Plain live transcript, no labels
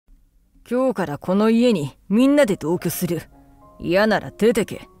今日からこの家にみんなで同居する。嫌なら出て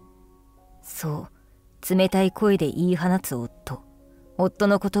け。そう冷たい声で言い放つ夫。夫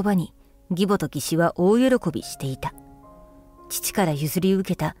の言葉に義母と義姉は大喜びしていた。父から譲り受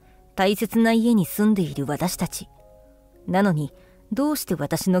けた大切な家に住んでいる私たち。なのにどうして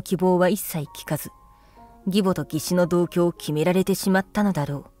私の希望は一切聞かず、義母と義姉の同居を決められてしまったのだ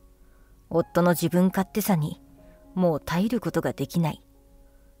ろう。夫の自分勝手さにもう耐えることができない。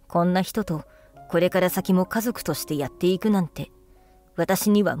こんな人とこれから先も家族としてやっていくなんて私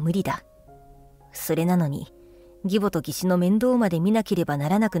には無理だ。それなのに義母と義姉の面倒まで見なければな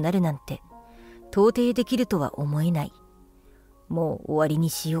らなくなるなんて到底できるとは思えない。もう終わりに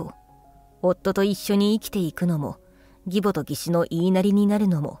しよう。夫と一緒に生きていくのも義母と義姉の言いなりになる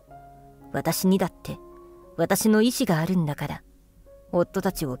のも、私にだって私の意志があるんだから。夫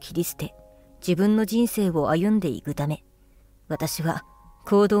たちを切り捨て自分の人生を歩んでいくため、私は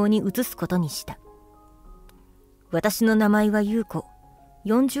行動に移すことにした。私の名前は優子。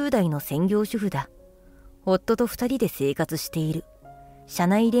40代の専業主婦だ。夫と2人で生活している。社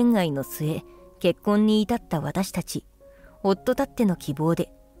内恋愛の末結婚に至った私たち。夫たっての希望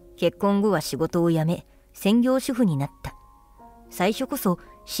で結婚後は仕事を辞め専業主婦になった。最初こそ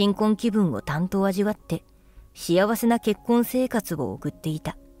新婚気分を担当味わって幸せな結婚生活を送ってい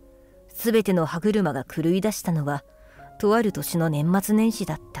た。すべての歯車が狂い出したのはとある年の年末年始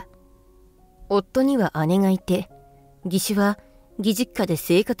だった。夫には姉がいて、義姉は義実家で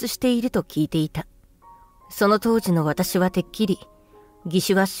生活していると聞いていた。その当時の私はてっきり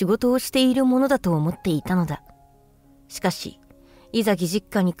義姉は仕事をしているものだと思っていたのだ。しかしいざ義実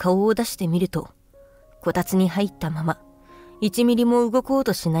家に顔を出してみると、こたつに入ったまま1ミリも動こう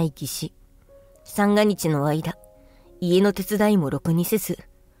としない義姉。三が日の間家の手伝いもろくにせず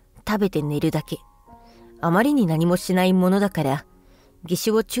食べて寝るだけ。あまりに何もしないものだから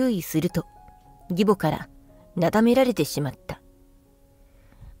義姉を注意すると義母からなだめられてしまった。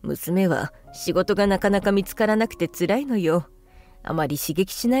娘は仕事がなかなか見つからなくて辛いのよ。あまり刺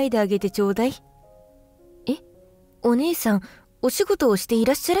激しないであげてちょうだい。お姉さんお仕事をしてい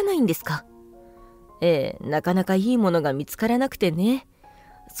らっしゃらないんですか？なかなかいいものが見つからなくてね。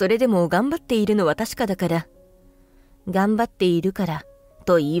それでも頑張っているのは確かだから。頑張っているから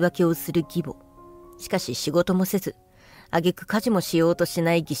と言い訳をする義母。しかし仕事もせず挙句家事もしようとし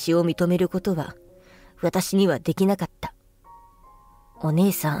ない義姉を認めることは私にはできなかった。お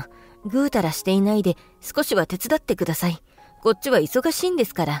姉さんぐうたらしていないで少しは手伝ってください。こっちは忙しいんで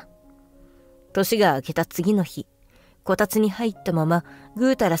すから。年が明けた次の日、こたつに入ったままぐ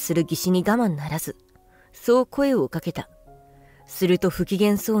うたらする義姉に我慢ならず、そう声をかけた。すると不機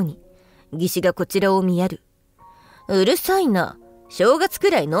嫌そうに義姉がこちらを見やる。うるさいな。正月く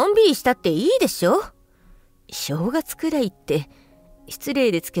らいのんびりしたっていいでしょ。正月くらいって失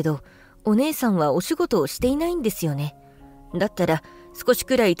礼ですけど、お姉さんはお仕事をしていないんですよね。だったら少し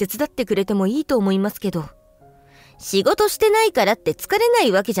くらい手伝ってくれてもいいと思いますけど。仕事してないからって疲れな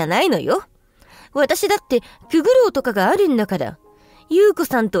いわけじゃないのよ。私だってくぐろうとかがあるんだから。優子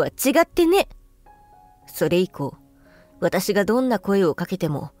さんとは違ってね。それ以降私がどんな声をかけて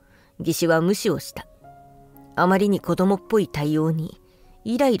も義姉は無視をした。あまりに子供っぽい対応に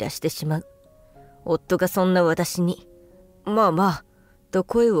イライラしてしまう。夫がそんな私にまあまあと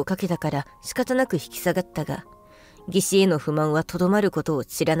声をかけたから仕方なく引き下がったが、義姉への不満はとどまることを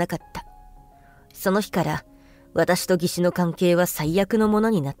知らなかった。その日から私と義姉の関係は最悪のもの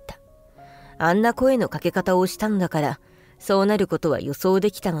になった。あんな声のかけ方をしたんだからそうなることは予想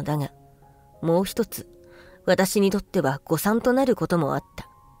できたのだが、もう一つ私にとっては誤算となることもあった。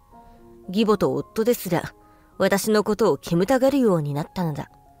義母と夫ですら私のことを煙たがるようになったの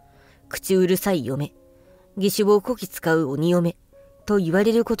だ。口うるさい嫁、義姉をこき使う鬼嫁と言わ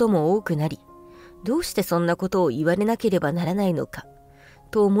れることも多くなり、どうしてそんなことを言われなければならないのか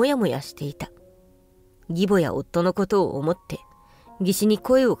ともやもやしていた。義母や夫のことを思って義姉に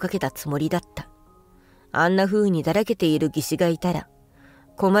声をかけたつもりだった。あんな風にだらけている義姉がいたら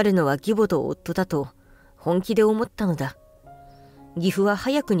困るのは義母と夫だと本気で思ったのだ。義父は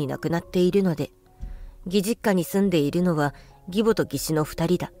早くに亡くなっているので、義実家に住んでいるのは義母と義姉の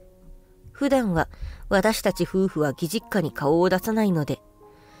2人だ。普段は私たち夫婦は義実家に顔を出さないので、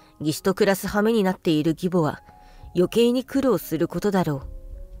義父と暮らす羽目になっている義母は余計に苦労することだろ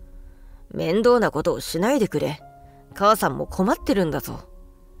う。面倒なことをしないでくれ。母さんも困ってるんだぞ。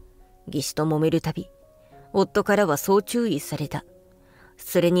義父と揉めるたび夫からはそう注意された。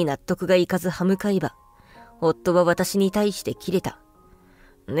それに納得がいかず歯向かいば、夫は私に対してキレた。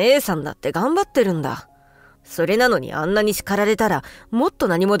姉さんだって頑張ってるんだ。それなのにあんなに叱られたらもっと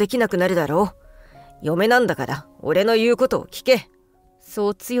何もできなくなるだろう。嫁なんだから俺の言うことを聞け。そ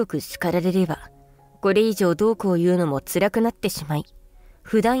う強く叱られれば、これ以上どうこう言うのも辛くなってしまい、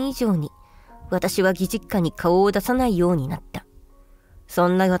普段以上に私は義実家に顔を出さないようになった。そ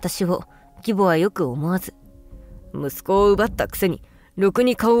んな私を義母はよく思わず、息子を奪ったくせにろく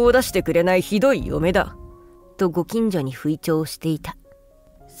に顔を出してくれないひどい嫁だとご近所に吹聴していた。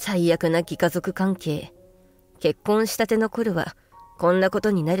最悪な義家族関係。結婚したての頃はこんなこ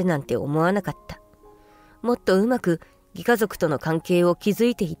とになるなんて思わなかった。もっとうまく義家族との関係を築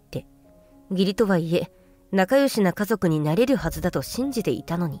いていって、義理とはいえ仲良しな家族になれるはずだと信じてい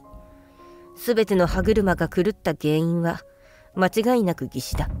たのに、すべての歯車が狂った原因は間違いなく義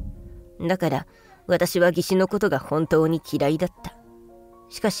士だ。だから私は義士のことが本当に嫌いだった。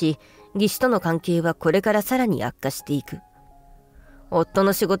しかし義士との関係はこれからさらに悪化していく。夫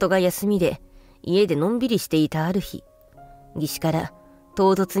の仕事が休みで家でのんびりしていたある日、義士から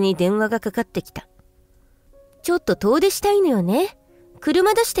唐突に電話がかかってきた。ちょっと遠出したいのよね。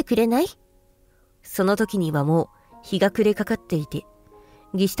車出してくれない？その時にはもう日が暮れかかっていて、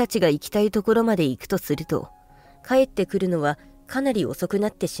義士たちが行きたいところまで行くとすると、帰ってくるのはかなり遅くな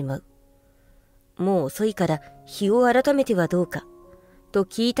ってしまう。もう遅いから日を改めてはどうかと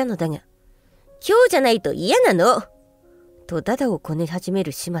聞いたのだが、今日じゃないと嫌なのとダダをこね始め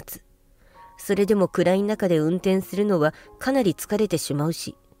る始末。それでも暗い中で運転するのはかなり疲れてしまう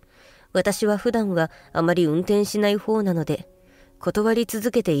し、私は普段はあまり運転しない方なので、断り続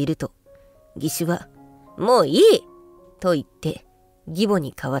けていると、義士はもういいと言って義母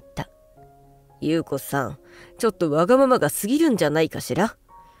に変わった。優子さん、ちょっとわがままが過ぎるんじゃないかしら。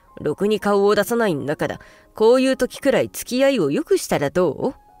ろくに顔を出さないんだから、こういう時くらい付き合いをよくしたらど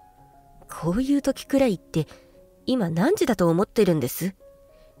う？こういう時くらいって今何時だと思ってるんです？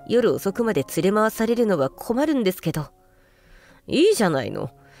夜遅くまで連れ回されるのは困るんですけど。いいじゃないの。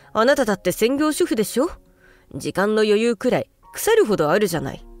あなただって専業主婦でしょ。時間の余裕くらい腐るほどあるじゃ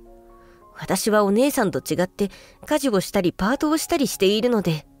ない。私はお姉さんと違って家事をしたりパートをしたりしているの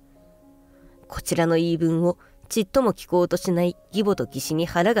で。こちらの言い分をちっとも聞こうとしない義母と義士に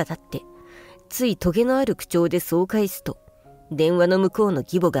腹が立って、ついトゲのある口調でそう返すと、電話の向こうの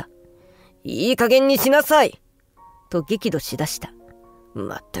義母が、いい加減にしなさいと激怒しだした。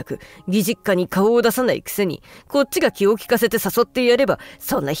まったく、義実家に顔を出さないくせに、こっちが気を利かせて誘ってやれば、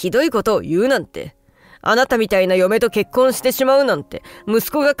そんなひどいことを言うなんて。あなたみたいな嫁と結婚してしまうなんて、息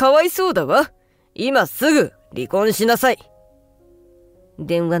子がかわいそうだわ。今すぐ離婚しなさい。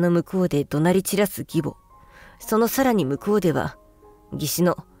電話の向こうで怒鳴り散らす義母。そのさらに向こうでは、義士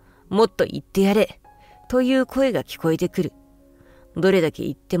の、もっと言ってやれ、という声が聞こえてくる。どれだけ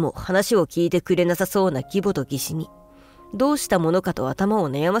言っても話を聞いてくれなさそうな義母と義士に、どうしたものかと頭を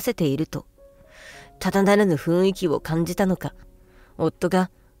悩ませていると、ただならぬ雰囲気を感じたのか、夫が、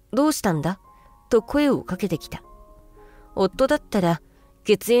どうしたんだと声をかけてきた。夫だったら、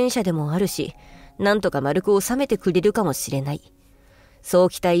血縁者でもあるし、なんとか丸く収めてくれるかもしれない。そう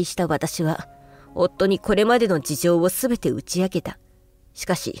期待した私は、夫にこれまでの事情をすべて打ち明けた。し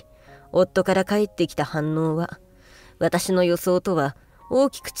かし、夫から返ってきた反応は、私の予想とは大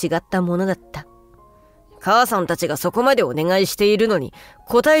きく違ったものだった。母さんたちがそこまでお願いしているのに、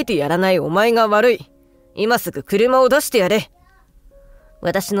答えてやらないお前が悪い。今すぐ車を出してやれ。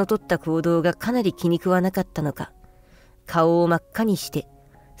私の取った行動がかなり気に食わなかったのか、顔を真っ赤にして、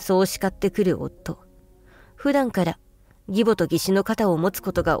そう叱ってくる夫。普段から義母と義士の肩を持つ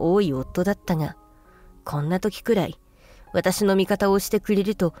ことが多い夫だったが、こんな時くらい私の味方をしてくれ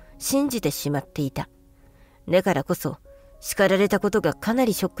ると信じてしまっていた。だからこそ叱られたことがかな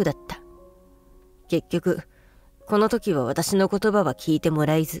りショックだった。結局この時は私の言葉は聞いても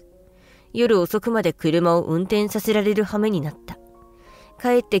らえず、夜遅くまで車を運転させられる羽目になった。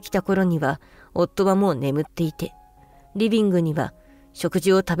帰ってきた頃には夫はもう眠っていて、リビングには食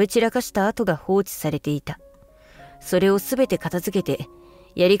事を食べ散らかした跡が放置されていた。それをすべて片付けて、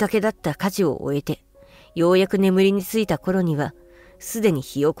やりかけだった家事を終えて、ようやく眠りについた頃には、すでに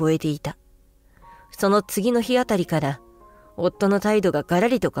日を越えていた。その次の日あたりから、夫の態度がガラ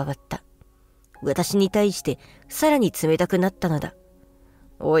リと変わった。私に対してさらに冷たくなったのだ。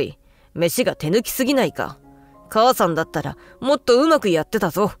おい、飯が手抜きすぎないか。母さんだったらもっとうまくやって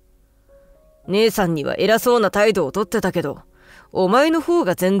たぞ。姉さんには偉そうな態度をとってたけど、お前の方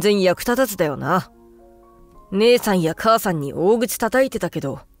が全然役立たずだよな。姉さんや母さんに大口叩いてたけ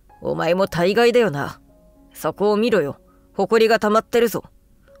ど、お前も大概だよな。そこを見ろよ。埃が溜まってるぞ。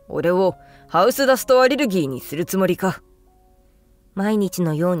俺をハウスダストアレルギーにするつもりか。毎日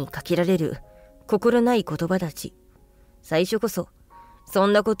のようにかけられる心ない言葉たち。最初こそ、そ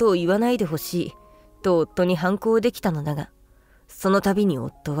んなことを言わないでほしい、と夫に反抗できたのだが、その度に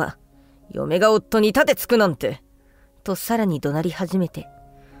夫は、嫁が夫に盾つくなんて、とさらに怒鳴り始めて、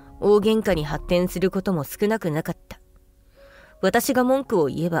大喧嘩に発展することも少なくなかった。私が文句を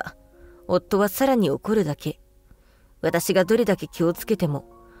言えば、夫はさらに怒るだけ。私がどれだけ気をつけても、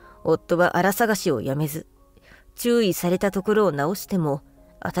夫は荒探しをやめず、注意されたところを直しても、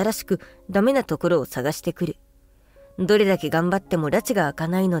新しくダメなところを探してくる。どれだけ頑張っても埒が明か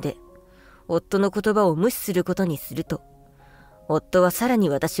ないので、夫の言葉を無視することにすると、夫はさらに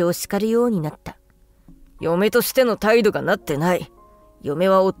私を叱るようになった。嫁としての態度がなってない。嫁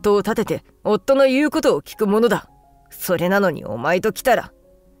は夫を立てて、夫の言うことを聞くものだ。それなのにお前と来たら。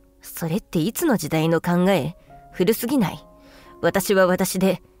それっていつの時代の考え？古すぎない？私は私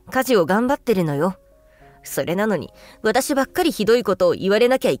で家事を頑張ってるのよ。それなのに私ばっかりひどいことを言われ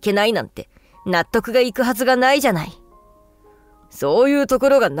なきゃいけないなんて納得がいくはずがないじゃない。そういうとこ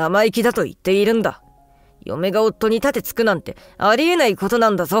ろが生意気だと言っているんだ。嫁が夫に立てつくなんてありえないことな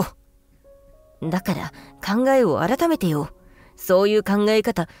んだぞ。だから考えを改めてよ。そういう考え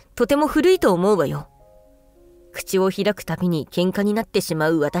方とても古いと思うわよ。口を開くたびに喧嘩になってしま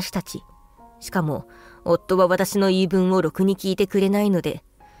う私たち。しかも夫は私の言い分をろくに聞いてくれないので、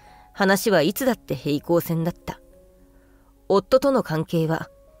話はいつだって平行線だった。夫との関係は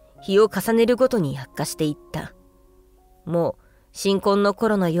日を重ねるごとに悪化していった。もう新婚の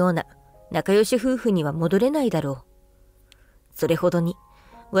頃のような仲良し夫婦には戻れないだろう。それほどに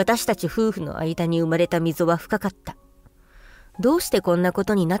私たち夫婦の間に生まれた溝は深かった。どうしてこんなこ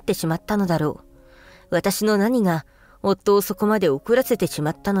とになってしまったのだろう。私の何が夫をそこまで怒らせてし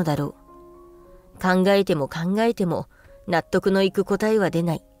まったのだろう。考えても考えても納得のいく答えは出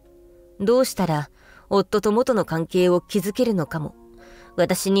ない。どうしたら夫と元の関係を築けるのかも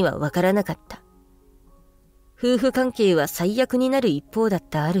私にはわからなかった。夫婦関係は最悪になる一方だっ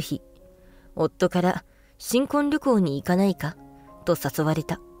たある日、夫から新婚旅行に行かないかと誘われ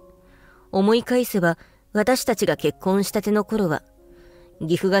た。思い返せば私たちが結婚したての頃は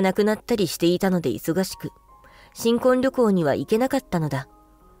岐阜がなくなったりしていたので忙しく、新婚旅行には行けなかったのだ。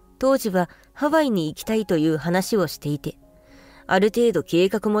当時はハワイに行きたいという話をしていて、ある程度計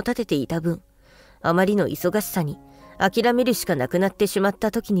画も立てていた分、あまりの忙しさに諦めるしかなくなってしまっ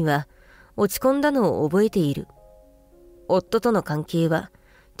た時には落ち込んだのを覚えている。夫との関係は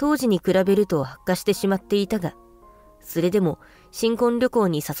当時に比べると悪化してしまっていたが、それでも新婚旅行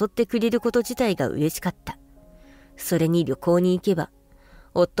に誘ってくれること自体が嬉しかった。それに旅行に行けば、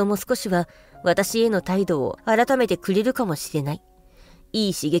夫も少しは私への態度を改めてくれるかもしれない。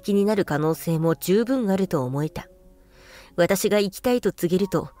いい刺激になる可能性も十分あると思えた。私が行きたいと告げる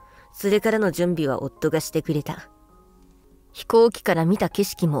と、それからの準備は夫がしてくれた。飛行機から見た景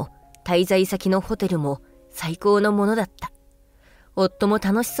色も滞在先のホテルも最高のものだった。夫も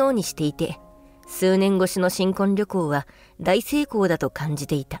楽しそうにしていて、数年越しの新婚旅行は大成功だと感じ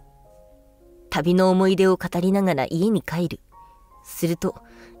ていた。旅の思い出を語りながら家に帰る。すると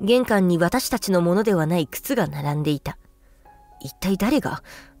玄関に私たちのものではない靴が並んでいた。一体誰が？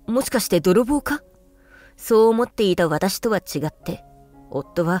もしかして泥棒か？そう思っていた私とは違って、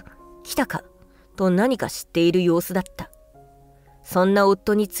夫は来たかと何か知っている様子だった。そんな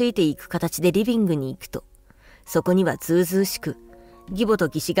夫についていく形でリビングに行くと、そこにはずうずうしく義母と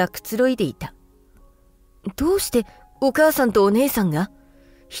義姉がくつろいでいた。どうしてお母さんとお姉さんが？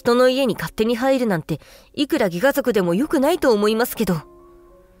人の家に勝手に入るなんていくら義家族でも良くないと思いますけど。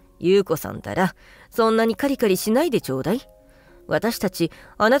優子さんたらそんなにカリカリしないでちょうだい。私たち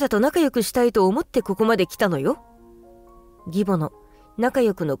あなたと仲良くしたいと思ってここまで来たのよ。義母の仲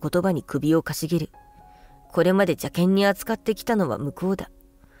良くの言葉に首をかしげる。これまで邪険に扱ってきたのは向こうだ。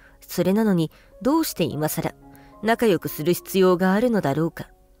それなのにどうして今さら仲良くする必要があるのだろうか。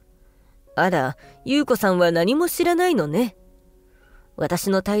あら、優子さんは何も知らないのね。私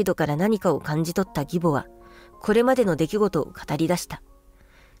の態度から何かを感じ取った義母はこれまでの出来事を語り出した。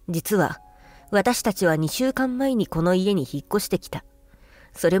実は私たちは2週間前にこの家に引っ越してきた。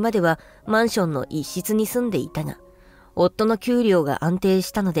それまではマンションの一室に住んでいたが、夫の給料が安定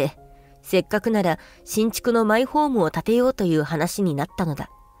したので、せっかくなら新築のマイホームを建てようという話になったのだ。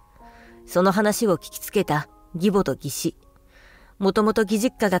その話を聞きつけた義母と義姉。もともと義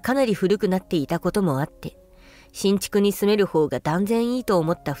実家がかなり古くなっていたこともあって、新築に住める方が断然いいと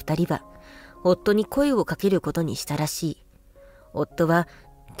思った二人は、夫に声をかけることにしたらしい。夫は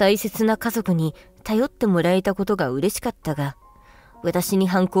大切な家族に頼ってもらえたことが嬉しかったが、私に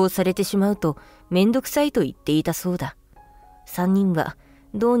反抗されてしまうとめんどくさいと言っていたそうだ。三人は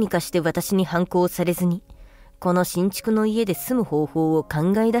どうにかして私に反抗されずに、この新築の家で住む方法を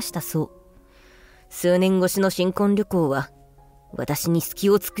考え出したそう。数年越しの新婚旅行は、私に隙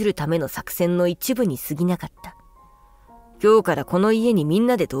を作るための作戦の一部に過ぎなかった。今日からこの家にみん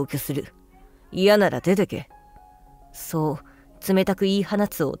なで同居する。嫌なら出てけ。そう冷たく言い放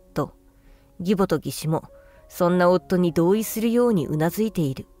つ夫。義母と義姉もそんな夫に同意するようにうなずいて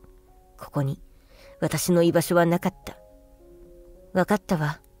いる。ここに私の居場所はなかった。わかった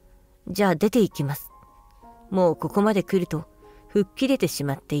わ。じゃあ出て行きます。もうここまで来ると吹っ切れてし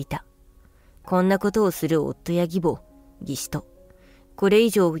まっていた。こんなことをする夫や義母、義姉とこれ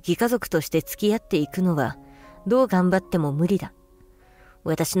以上義家族として付き合っていくのはどう頑張っても無理だ。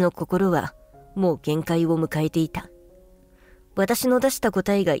私の心はもう限界を迎えていた。私の出した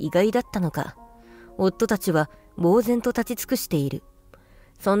答えが意外だったのか、夫たちは呆然と立ち尽くしている。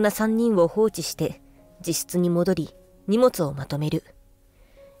そんな3人を放置して自室に戻り荷物をまとめる。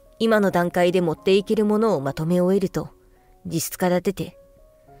今の段階で持っていけるものをまとめ終えると自室から出て、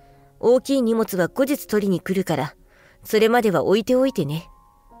大きい荷物は後日取りに来るからそれまでは置いておいてね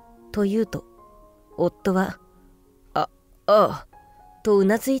と言うと、夫はああとう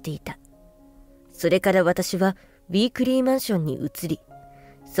なずいていた。それから私はウィークリーマンションに移り、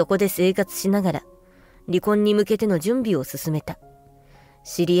そこで生活しながら離婚に向けての準備を進めた。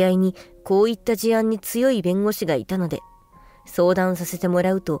知り合いにこういった事案に強い弁護士がいたので相談させても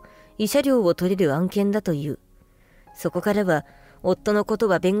らうと慰謝料を取れる案件だという。そこからは夫のこと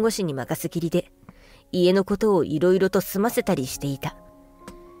は弁護士に任せきりで、家のことをいろいろと済ませたりしていた。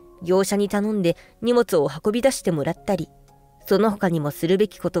業者に頼んで荷物を運び出してもらったり、その他にもするべ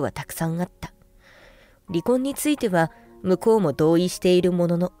きことはたくさんあった。離婚については向こうも同意しているも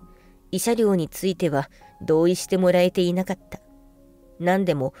のの、慰謝料については同意してもらえていなかった。何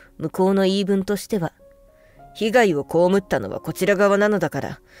でも向こうの言い分としては、被害を被ったのはこちら側なのだか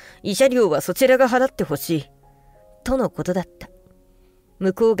ら、慰謝料はそちらが払ってほしい、とのことだった。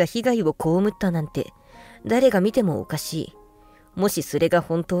向こうが被害を被ったなんて、誰が見てもおかしい。もしそれが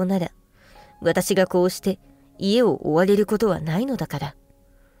本当なら、私がこうして家を追われることはないのだから。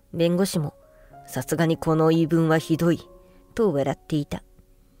弁護士も、さすがにこの言い分はひどい、と笑っていた。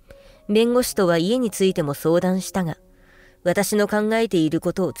弁護士とは家についても相談したが、私の考えている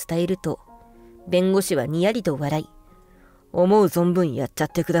ことを伝えると、弁護士はにやりと笑い、思う存分やっちゃっ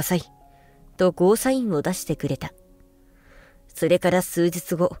てください、とゴーサインを出してくれた。それから数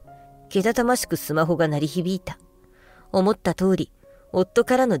日後、けたたましくスマホが鳴り響いた。思った通り、夫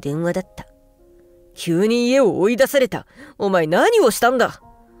からの電話だった。急に家を追い出された。お前何をしたんだ。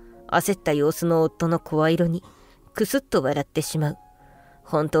焦った様子の夫の声色に、くすっと笑ってしまう。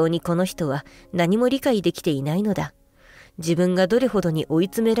本当にこの人は何も理解できていないのだ。自分がどれほどに追い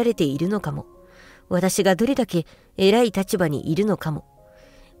詰められているのかも、私がどれだけ偉い立場にいるのかも。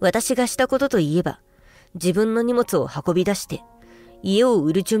私がしたことといえば、自分の荷物を運び出して家を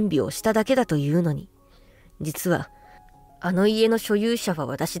売る準備をしただけだというのに、実はあの家の所有者は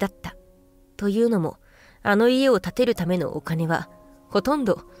私だった。というのも、あの家を建てるためのお金はほとん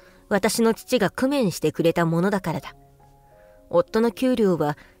ど私の父が工面してくれたものだからだ。夫の給料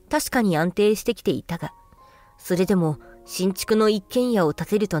は確かに安定してきていたが、それでも新築の一軒家を建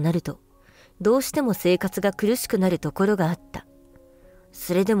てるとなると、どうしても生活が苦しくなるところがあった。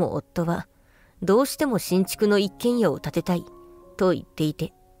それでも夫は、どうしても新築の一軒家を建てたいと言ってい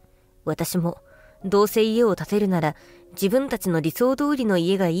て、私もどうせ家を建てるなら自分たちの理想通りの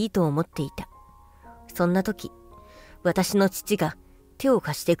家がいいと思っていた。そんな時、私の父が手を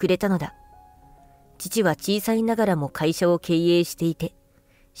貸してくれたのだ。父は小さいながらも会社を経営していて、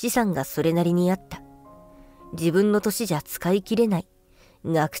資産がそれなりにあった。自分の年じゃ使い切れない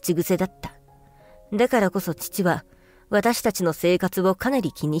が口癖だった。だからこそ父は私たちの生活をかな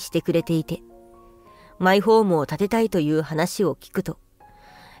り気にしてくれていて、マイホームを建てたいという話を聞くと、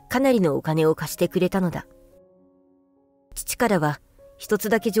かなりのお金を貸してくれたのだ。父からは一つ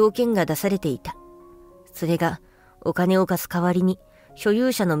だけ条件が出されていた。それが、お金を貸す代わりに所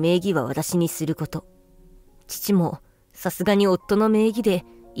有者の名義は私にすること。父もさすがに夫の名義で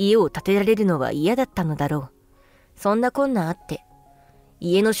家を建てられるのは嫌だったのだろう。そんなこんなあって、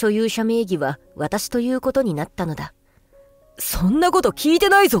家の所有者名義は私ということになったのだ。そんなこと聞いて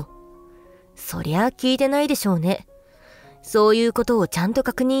ないぞ。そりゃあ聞いてないでしょうね。そういうことをちゃんと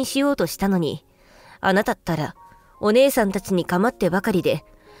確認しようとしたのに、あなたったらお姉さんたちに構ってばかりで、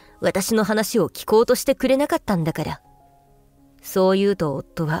私の話を聞こうとしてくれなかったんだから。そう言うと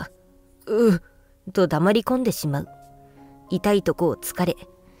夫は、と黙り込んでしまう。痛いとこを突かれ、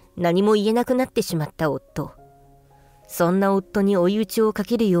何も言えなくなってしまった夫。そんな夫に追い打ちをか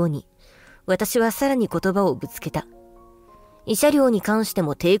けるように、私はさらに言葉をぶつけた。慰謝料に関して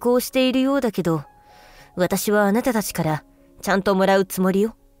も抵抗しているようだけど、私はあなたたちからちゃんともらうつもり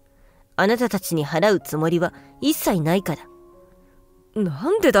よ。あなたたちに払うつもりは一切ないから。な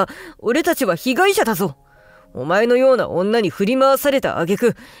んでだ、俺たちは被害者だぞ。お前のような女に振り回された挙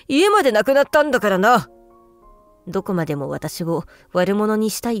句、家までなくなったんだからな。どこまでも私を悪者に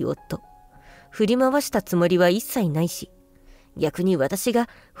したい夫。振り回したつもりは一切ないし、逆に私が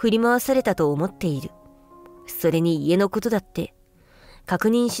振り回されたと思っている。それに家のことだって確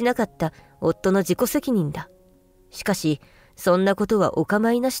認しなかった夫の自己責任だ。しかしそんなことはお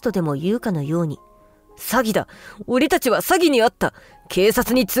構いなしとでも言うかのように、詐欺だ、俺たちは詐欺にあった、警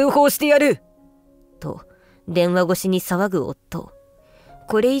察に通報してやると電話越しに騒ぐ夫。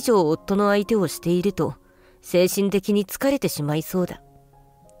これ以上夫の相手をしていると精神的に疲れてしまいそうだ。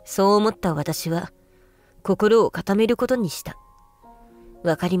そう思った私は心を固めることにした。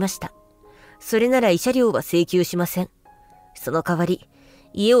わかりました。それなら慰謝料は請求しません。その代わり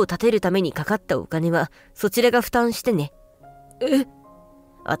家を建てるためにかかったお金はそちらが負担してね。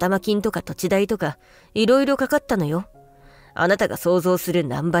頭金とか土地代とかいろいろかかったのよ。あなたが想像する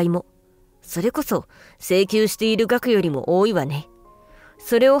何倍も。それこそ請求している額よりも多いわね。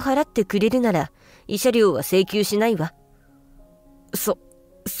それを払ってくれるなら慰謝料は請求しないわ。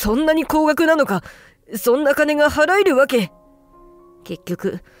そんなに高額なのか。そんな金が払えるわけ。結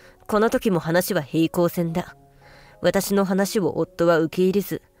局この時も話は平行線だ。私の話を夫は受け入れ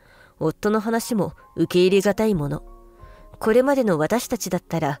ず、夫の話も受け入れがたいもの。これまでの私たちだっ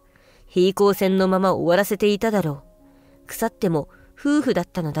たら平行線のまま終わらせていただろう。腐っても夫婦だっ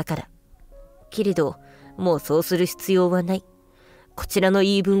たのだから。けれどもうそうする必要はない。こちらの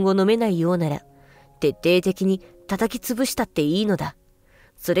言い分を飲めないようなら徹底的に叩き潰したっていいのだ。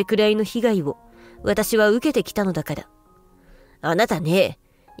それくらいの被害を私は受けてきたのだから。あなたね、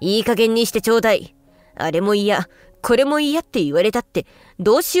いい加減にしてちょうだい。あれも嫌、これも嫌って言われたって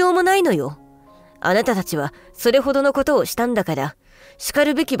どうしようもないのよ。あなたたちはそれほどのことをしたんだから、叱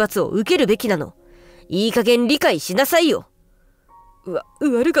るべき罰を受けるべきなの。いい加減理解しなさいよ。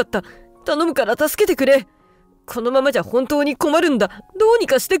悪かった。頼むから助けてくれ。このままじゃ本当に困るんだ。どうに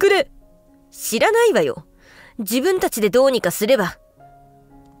かしてくれ。知らないわよ。自分たちでどうにかすれば。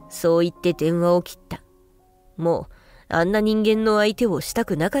そう言って電話を切った。もうあんな人間の相手をした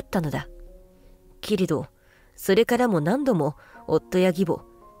くなかったのだ。けれどそれからも何度も夫や義母、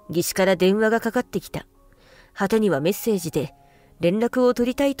義士から電話がかかってきた。果てにはメッセージで連絡を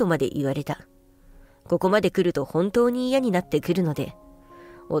取りたいとまで言われた。ここまで来ると本当に嫌になってくるので、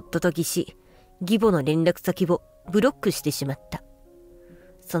夫と義士、義母の連絡先をブロックしてしまった。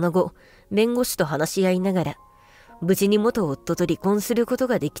その後弁護士と話し合いながら無事に元夫と離婚すること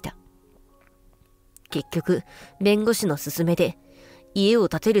ができた。結局弁護士の勧めで家を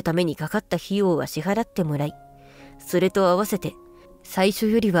建てるためにかかった費用は支払ってもらい、それと合わせて最初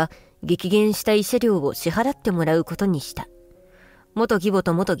よりは激減した慰謝料を支払ってもらうことにした。元義母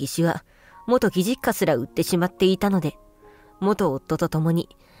と元義士は元義実家すら売ってしまっていたので、元夫と共に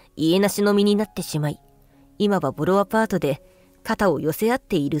家なしの身になってしまい、今はボロアパートで肩を寄せ合っ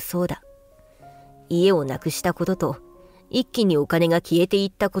ているそうだ。家をなくしたことと一気にお金が消えてい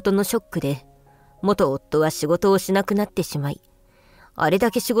ったことのショックで、元夫は仕事をしなくなってしまい、あれだ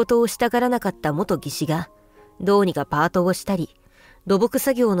け仕事をしたがらなかった元義士がどうにかパートをしたり土木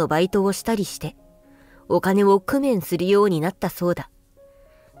作業のバイトをしたりしてお金を工面するようになったそうだ。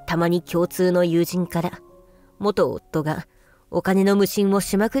たまに共通の友人から元夫がお金の無心を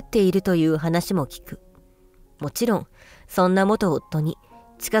しまくっているという話も聞く。もちろんそんな元夫に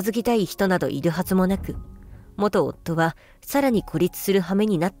近づきたい人などいるはずもなく、元夫はさらに孤立する羽目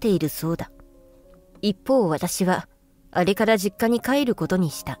になっているそうだ。一方私はあれから実家に帰ること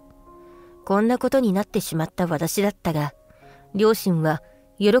にした。こんなことになってしまった私だったが、両親は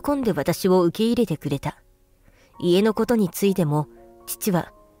喜んで私を受け入れてくれた。家のことについても父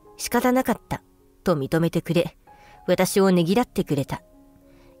は仕方なかったと認めてくれ、私をねぎらってくれた。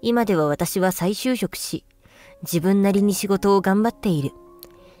今では私は再就職し、自分なりに仕事を頑張っている。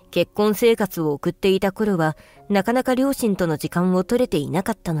結婚生活を送っていた頃はなかなか両親との時間を取れていな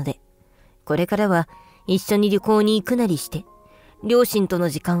かったので、これからは一緒に旅行に行くなりして両親との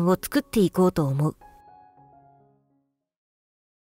時間を作っていこうと思う。